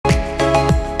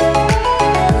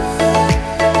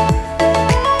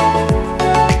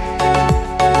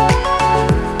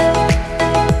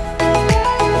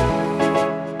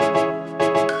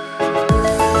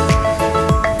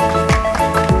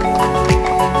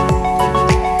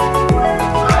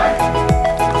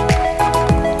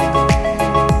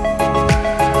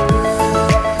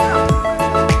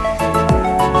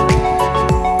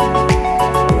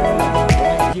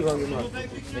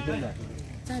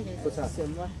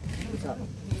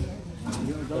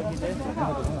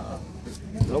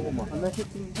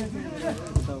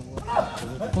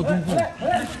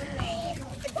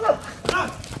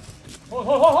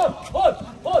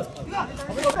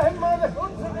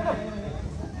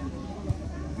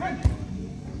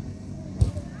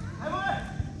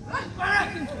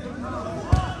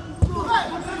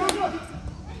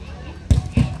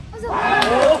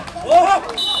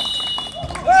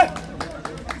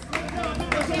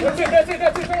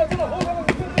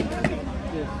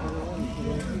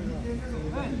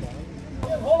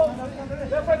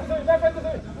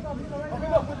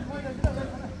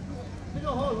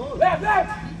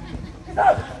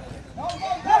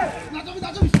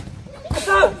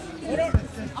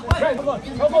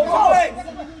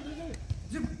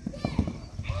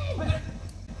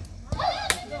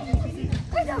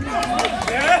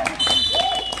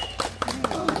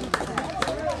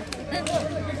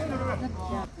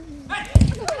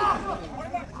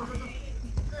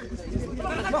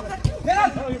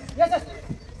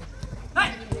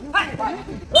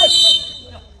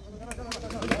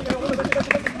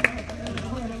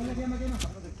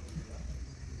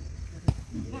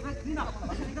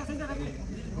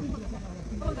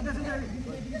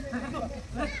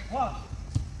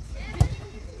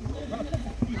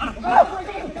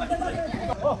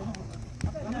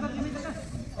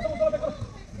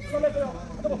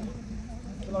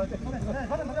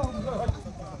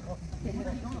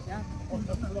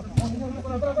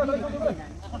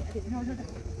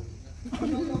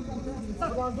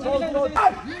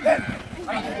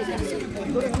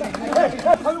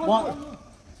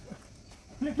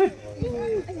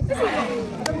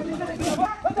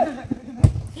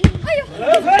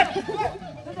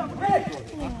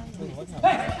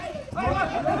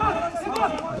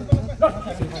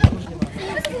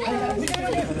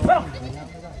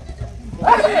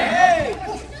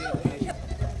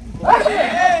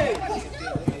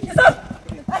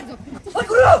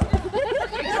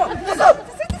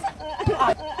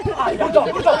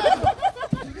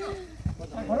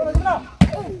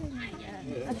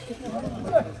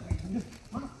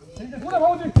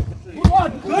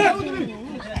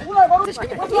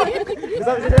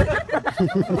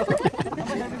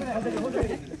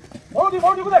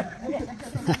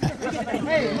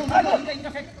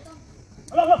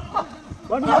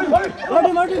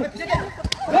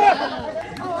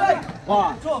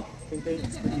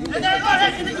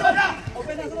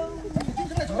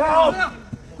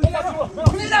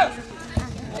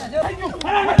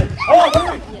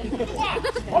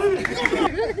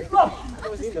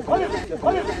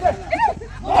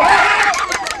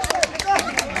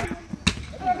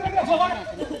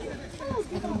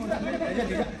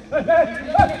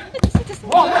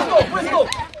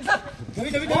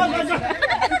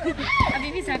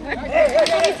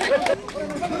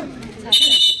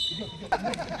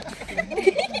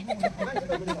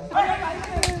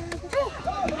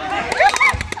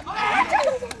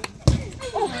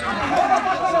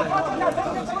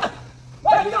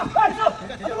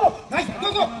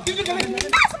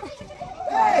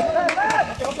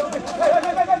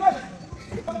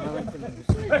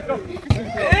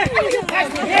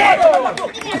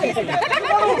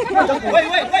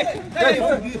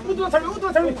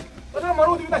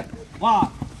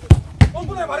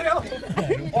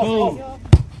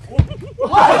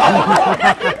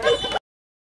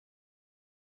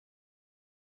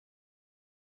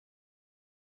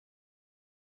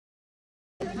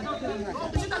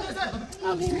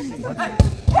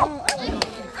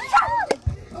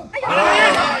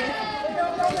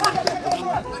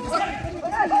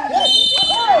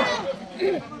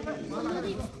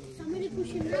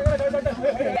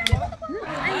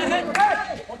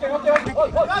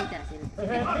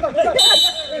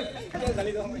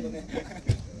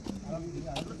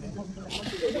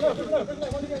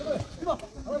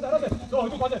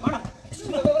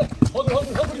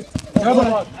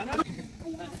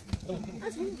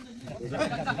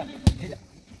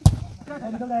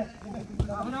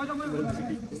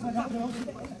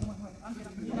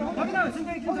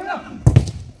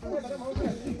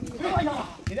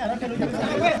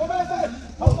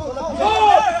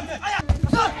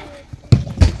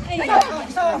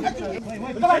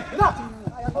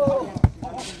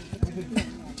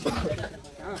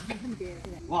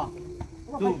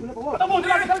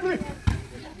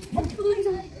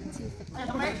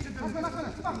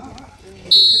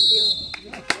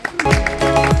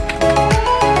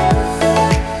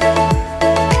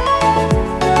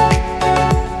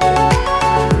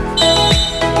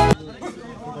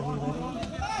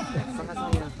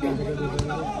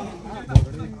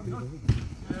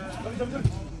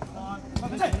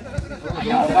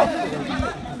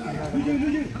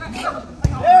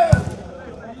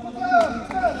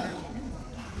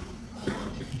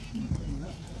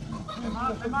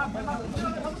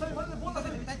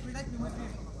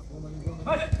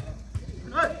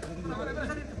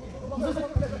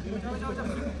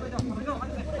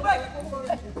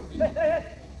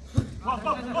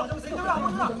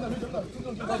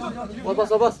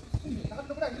Bos.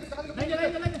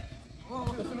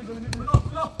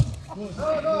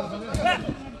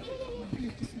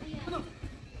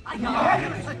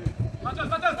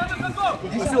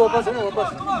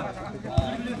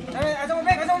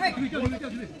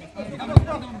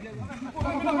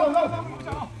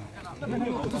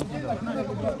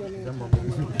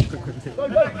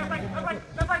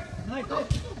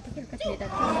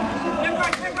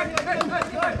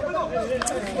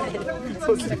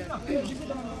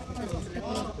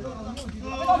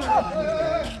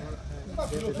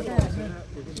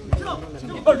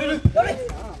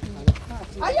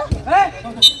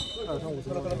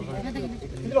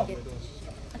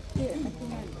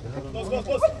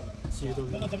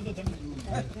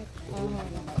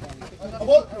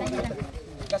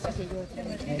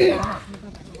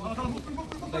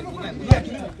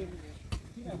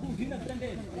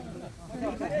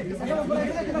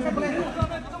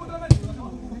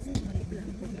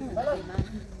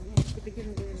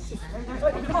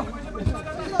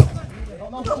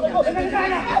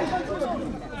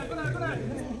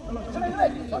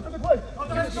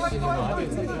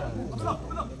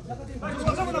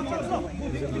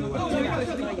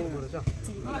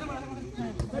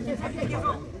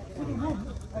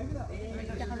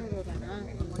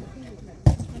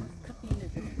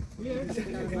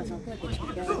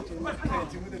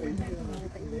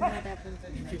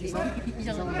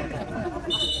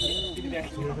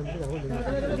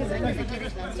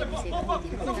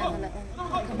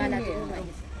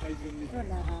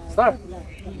 Start.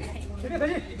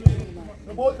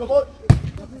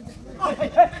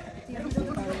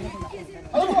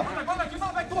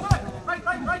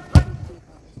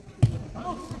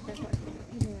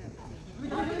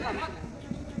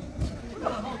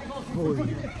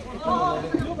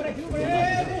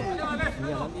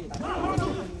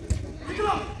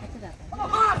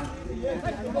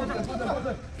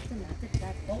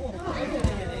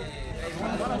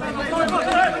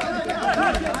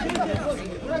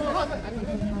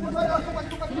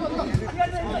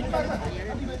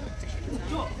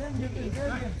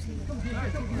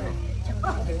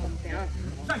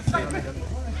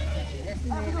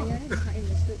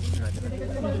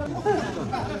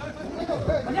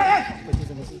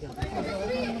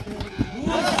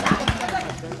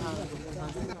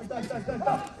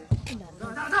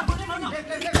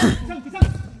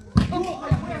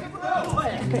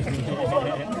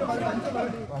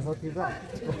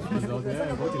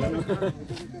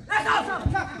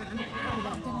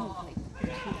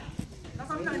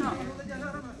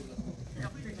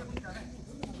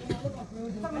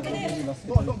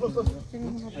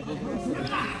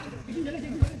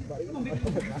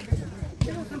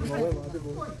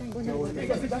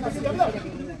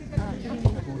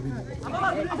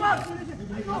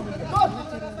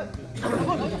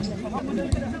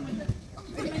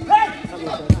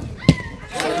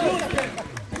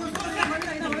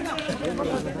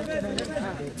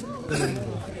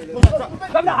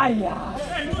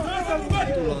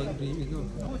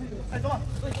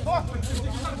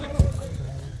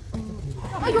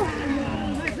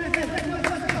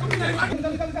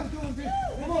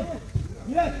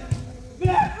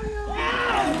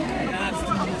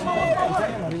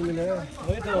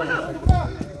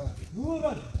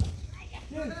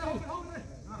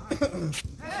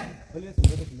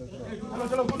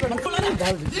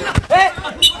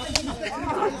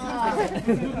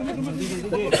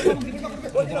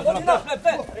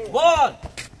 One,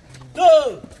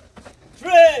 two,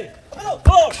 three,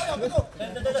 four.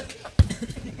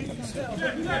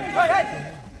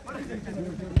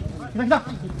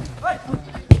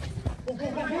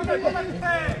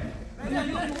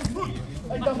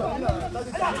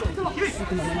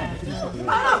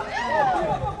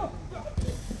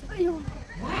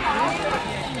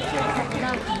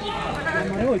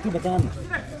 Namanya itu betul.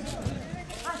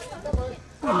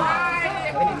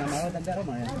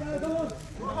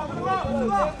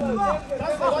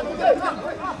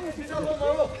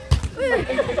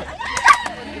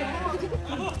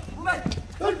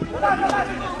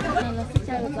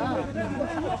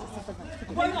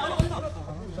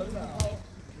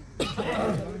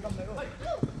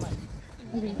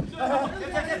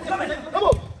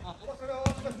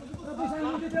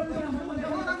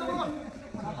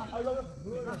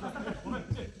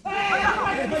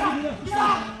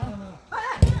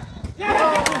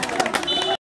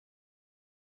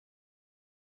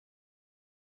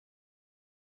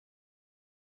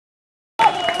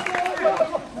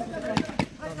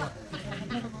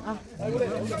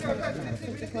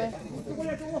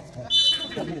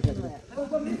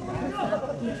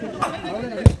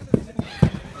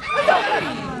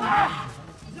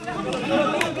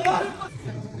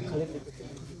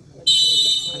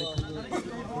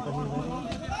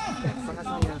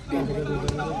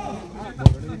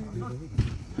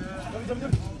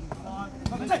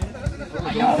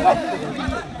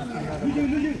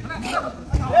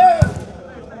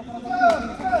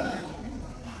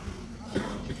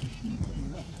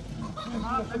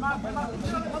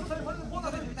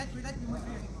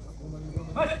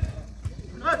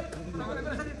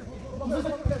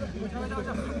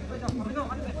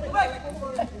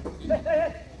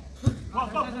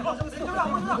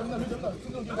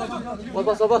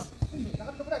 Bos.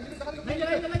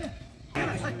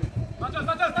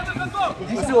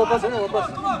 Masih wapas.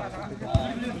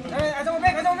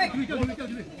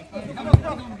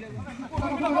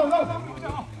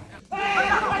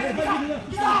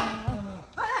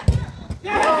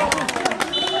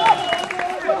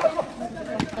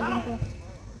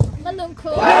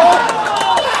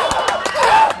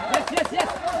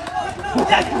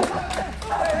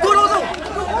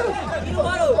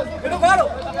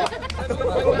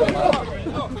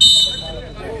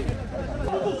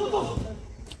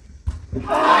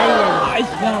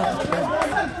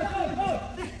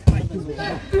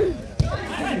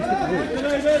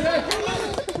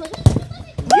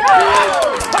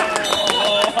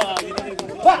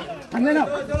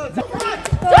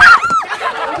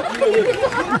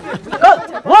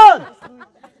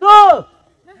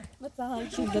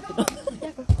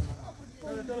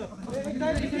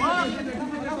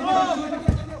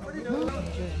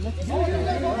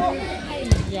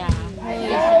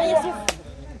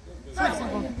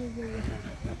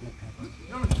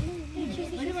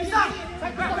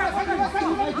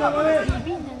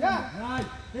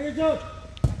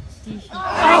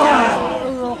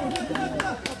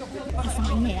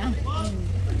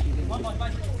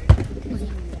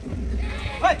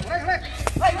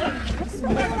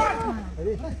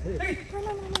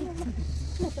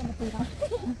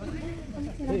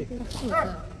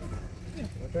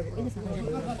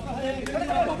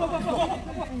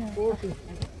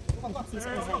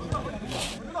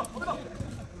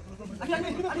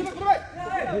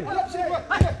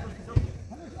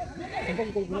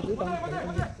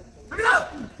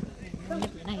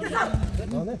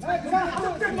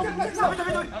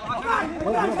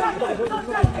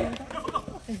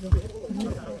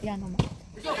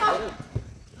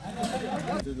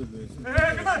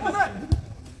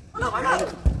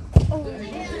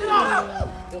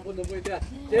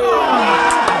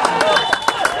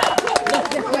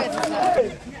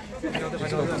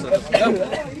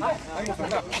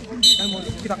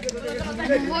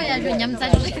 뭐야, 저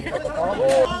냠싸지.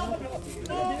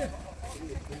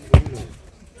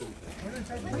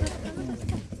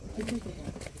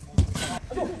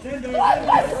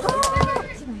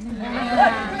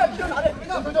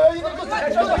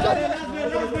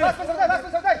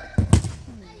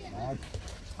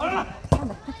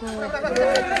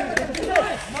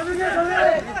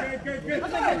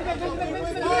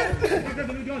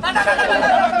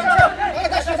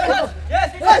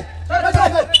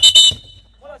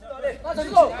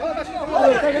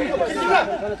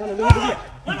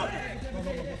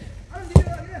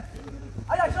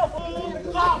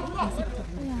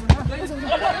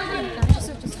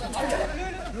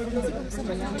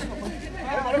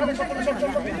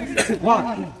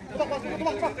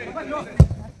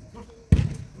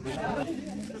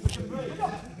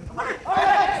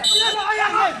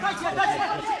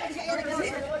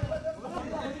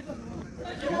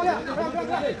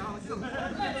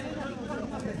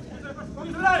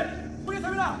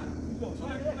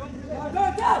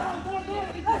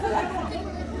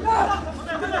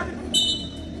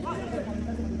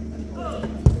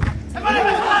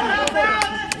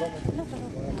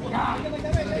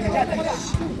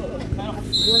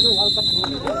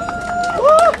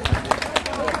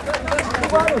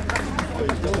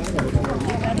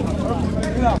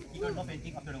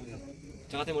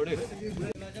 Jangan tembak dulu.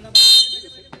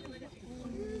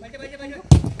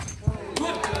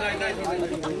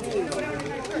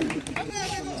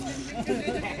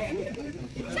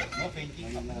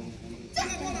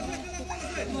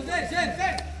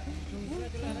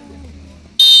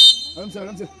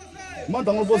 Ramsey. Man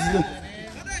tanggal bos itu.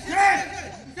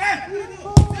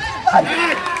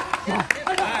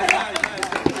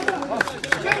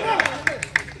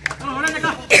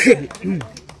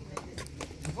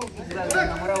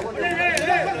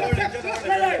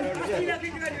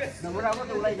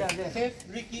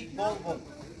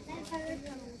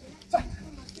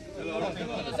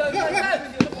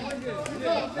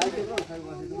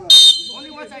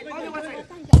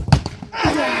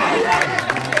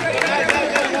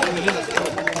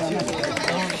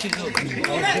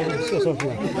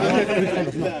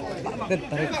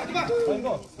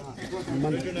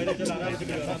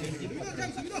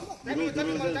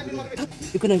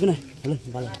 Ikut naik. Halo,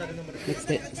 balik. Next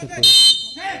step.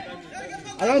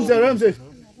 Ramsey.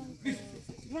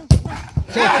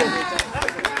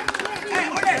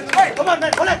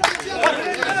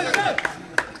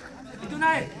 Itu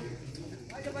naik.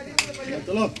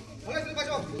 Tolong.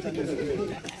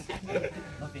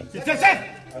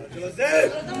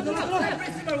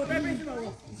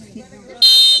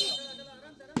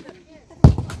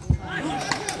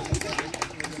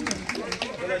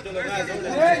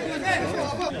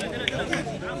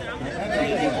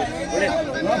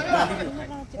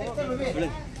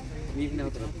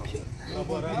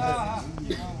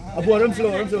 Abu Ramsey.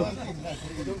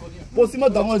 Bos mah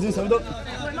dangu aja sampai tu.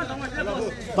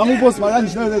 Dangu bos mana ni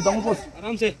sini dangu bos.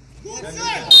 Ramsey.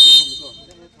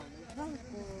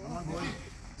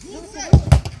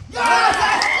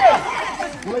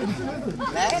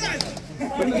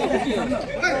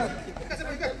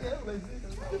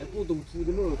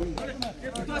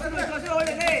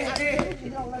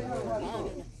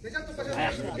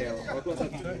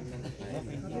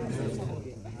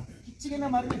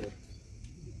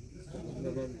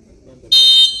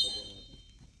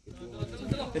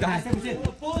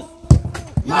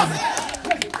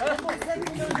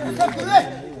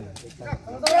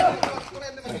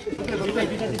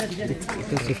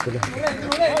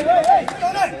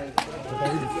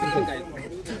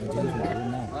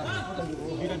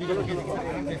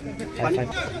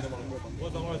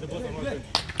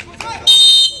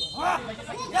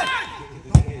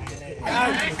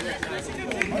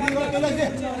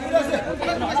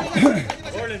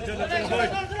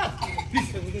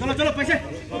 चलो पैसे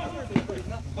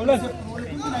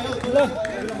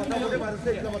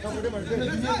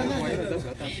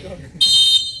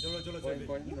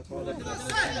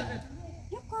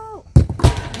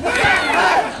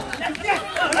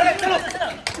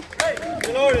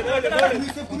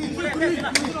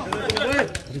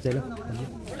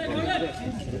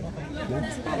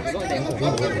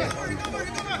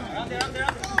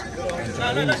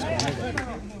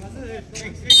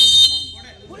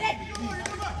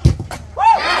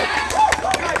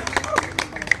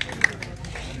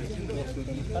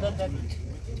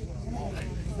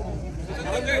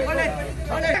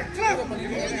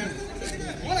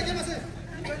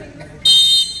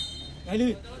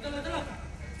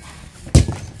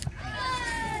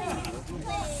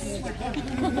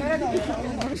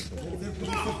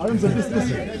Alam service.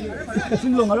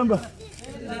 Singlong alam ba?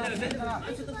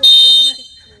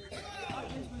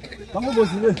 Kamu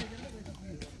bos ini.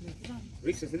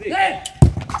 Rick sendiri.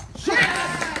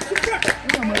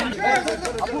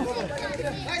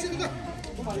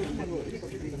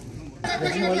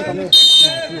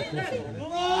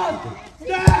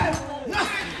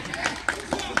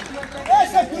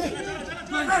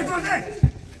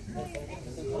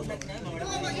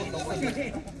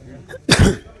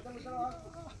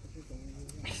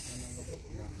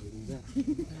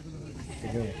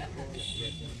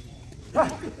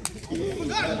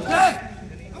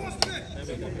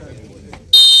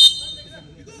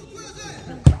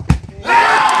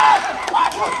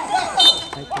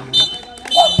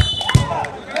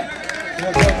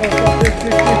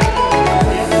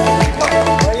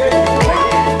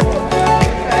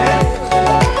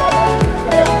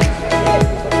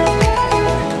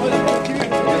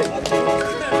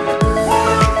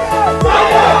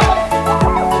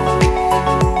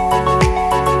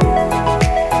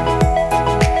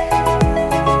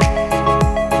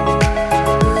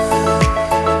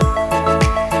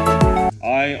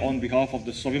 On behalf of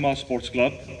the Sovima Sports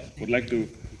Club, would like to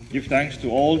give thanks to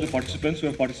all the participants who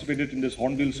have participated in this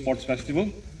Hornbill Sports Festival,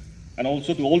 and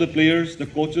also to all the players, the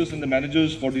coaches and the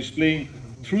managers for displaying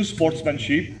through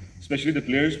sportsmanship, especially the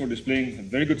players for displaying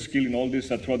very good skill in all this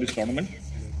throughout this tournament.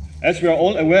 As we are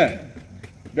all aware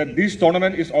that this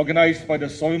tournament is organized by the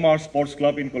Sovima Sports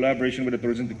Club in collaboration with the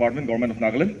Tourism Department, Government of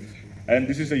Nagaland, and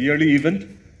this is a yearly event.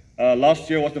 Last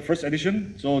year was the first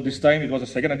edition, so this time it was the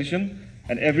second edition,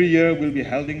 and every year we'll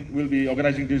be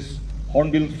organizing this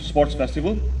Hornbill Sports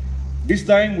Festival. This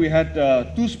time we had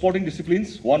two sporting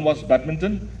disciplines. One was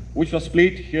badminton, which was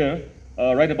played here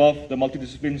right above the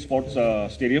multidiscipline sports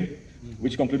stadium,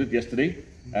 which concluded yesterday,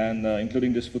 and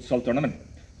including this futsal tournament.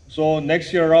 So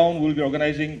next year around we'll be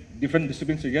organizing different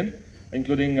disciplines again,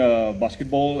 including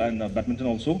basketball and badminton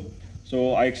also.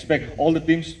 So I expect all the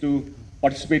teams to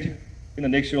participate in the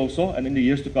next year also and in the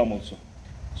years to come also.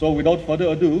 So without further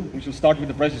ado, we shall start with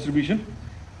the prize distribution.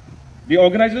 The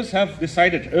organizers have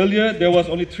decided, earlier there was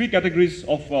only 3 categories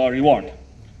of reward,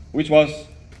 which was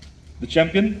the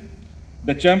champion.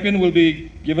 The champion will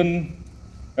be given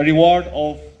a reward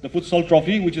of the futsal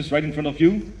trophy, which is right in front of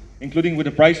you, including with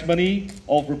a prize money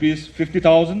of rupees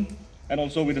 50,000 and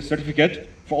also with a certificate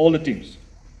for all the teams.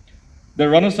 The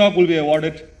runners-up will be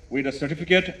awarded with a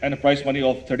certificate and a prize money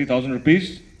of 30,000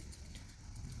 rupees.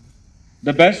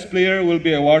 The best player will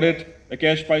be awarded a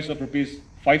cash prize of rupees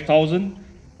 5,000.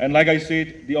 And like I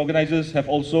said, the organizers have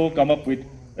also come up with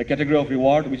a category of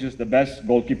reward, which is the best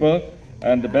goalkeeper.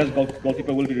 And the best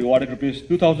goalkeeper will be rewarded rupees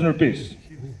 2,000 rupees.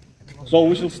 So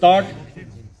we shall start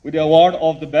with the award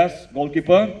of the best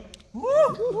goalkeeper.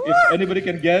 If anybody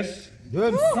can guess.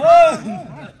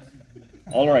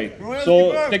 All right.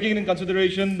 So taking in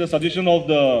consideration the suggestion of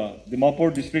the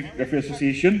Diphupar District Referee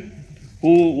Association,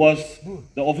 who was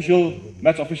the official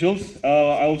match officials,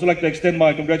 I also like to extend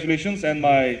my congratulations and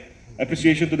my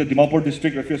appreciation to the Diphupar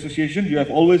District Referee Association. You have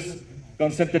always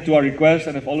consented to our requests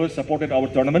and have always supported our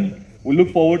tournament. We look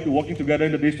forward to working together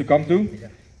in the days to come too.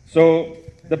 So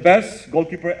the best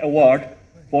goalkeeper award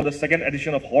for the second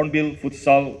edition of Hornbill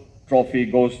Futsal Trophy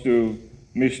goes to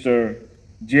Mr.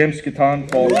 James Kitan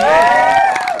from...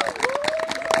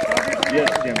 Yes,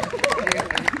 James.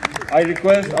 I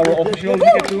request our official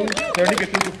Niketu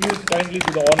to please kindly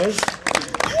do the honors.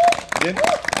 James.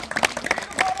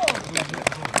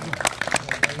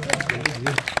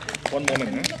 One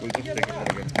moment, we'll just take it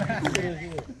again.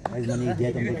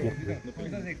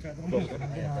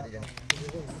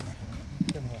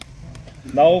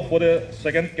 Now for the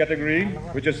second category,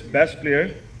 which is best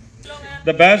player.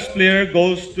 The best player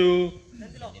goes to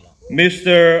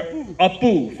Mr.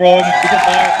 Apu from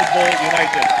Diphupar Football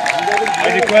United.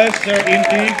 I request Sir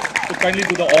Inti to kindly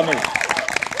do the honors.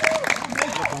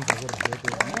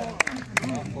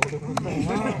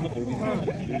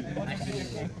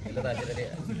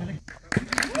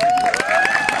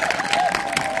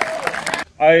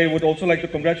 I would also like to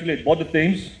congratulate both the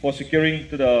teams for securing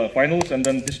to the finals and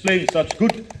then displaying such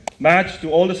good match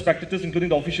to all the spectators, including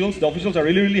the officials. The officials are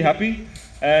really, really happy.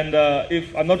 And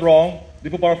if I'm not wrong,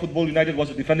 Diphupar Football United was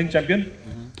the defending champion.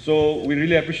 So we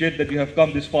really appreciate that you have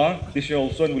come this far this year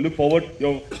also, and we look forward to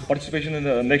your participation in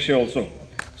the next year also.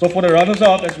 So for the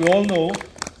runners-up, as we all know,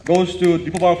 goes to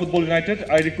Diphupar Football United.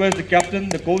 I request the captain,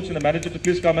 the coach, and the manager to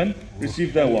please come and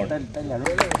receive the award.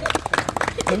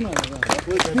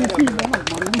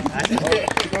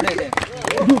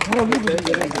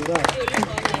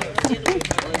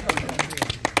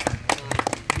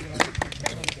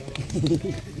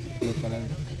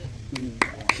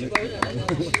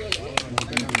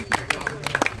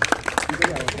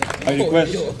 I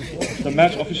request the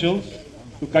match officials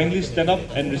to kindly stand up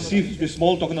and receive this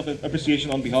small token of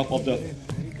appreciation on behalf of the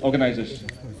organizers.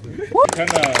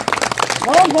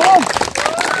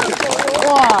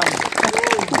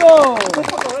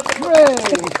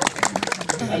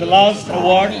 And the last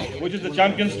award, which is the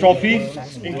Champions Trophy,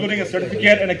 including a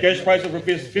certificate and a cash prize of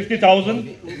rupees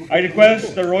 50,000. I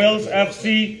request the Royals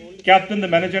FC captain, the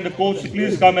manager, and the coach to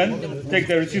please come and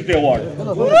receive the award.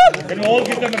 Can we all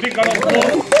give them a big round of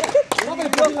applause?